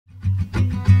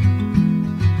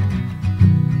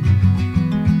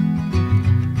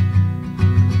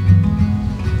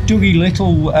Dougie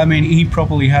Little, I mean, he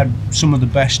probably had some of the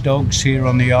best dogs here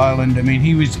on the island. I mean,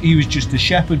 he was just a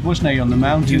shepherd, wasn't he, on the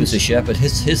mountains? He was a shepherd.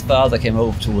 His father came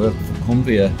over to work for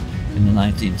Cumbria in the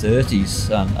 1930s,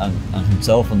 and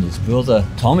himself and his brother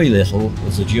Tommy Little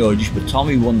was a judge, but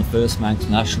Tommy won the first Manx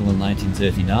National in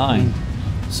 1939.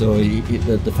 So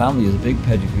the family has a big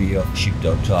pedigree of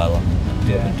sheepdog trial, and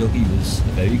Dougie was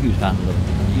a very good handler.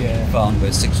 He farmed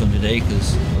about 600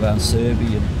 acres around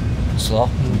Serby and Slop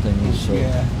and things. So.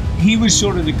 Yeah. He was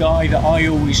sort of the guy that I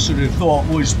always sort of thought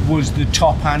was the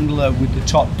top handler with the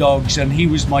top dogs, and he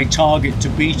was my target to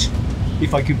beat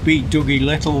if I could beat Dougie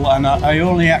Little, and I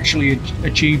only actually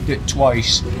achieved it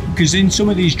twice, because in some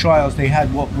of these trials they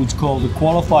had what was called a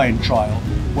qualifying trial,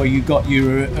 where you got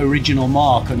your original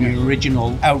mark and your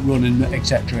original outrun and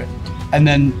etc. And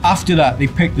then after that they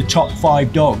picked the top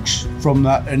 5 dogs from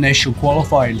that initial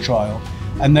qualifying trial,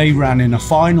 and they ran in a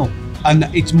final. And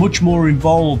it's much more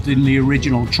involved in the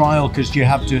original trial, because you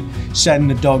have to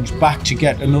send the dogs back to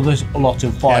get another lot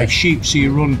of 5 sheep. So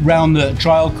you run round the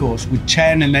trial course with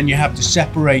 10, and then you have to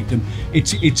separate them.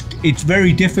 It's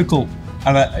very difficult.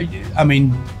 And I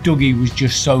mean, Dougie was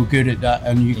just so good at that,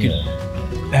 and you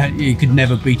could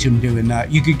never beat him doing that.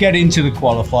 You could get into the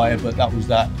qualifier, but that was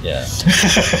that. Yeah.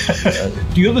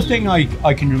 The other thing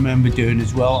I can remember doing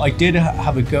as well, I did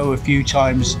have a go a few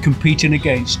times competing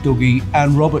against Dougie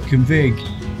and Robert Convig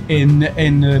in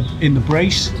the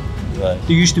brace. Right.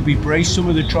 There used to be brace. Some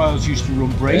of the trials used to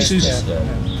run braces,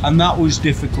 and that was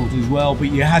difficult as well.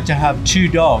 But you had to have 2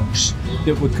 dogs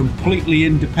that were completely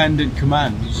independent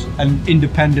commands and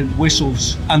independent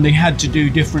whistles, and they had to do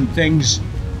different things.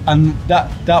 And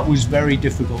that was very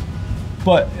difficult.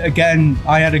 But again,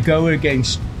 I had a go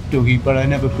against Dougie, but I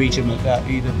never beat him at that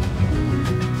either.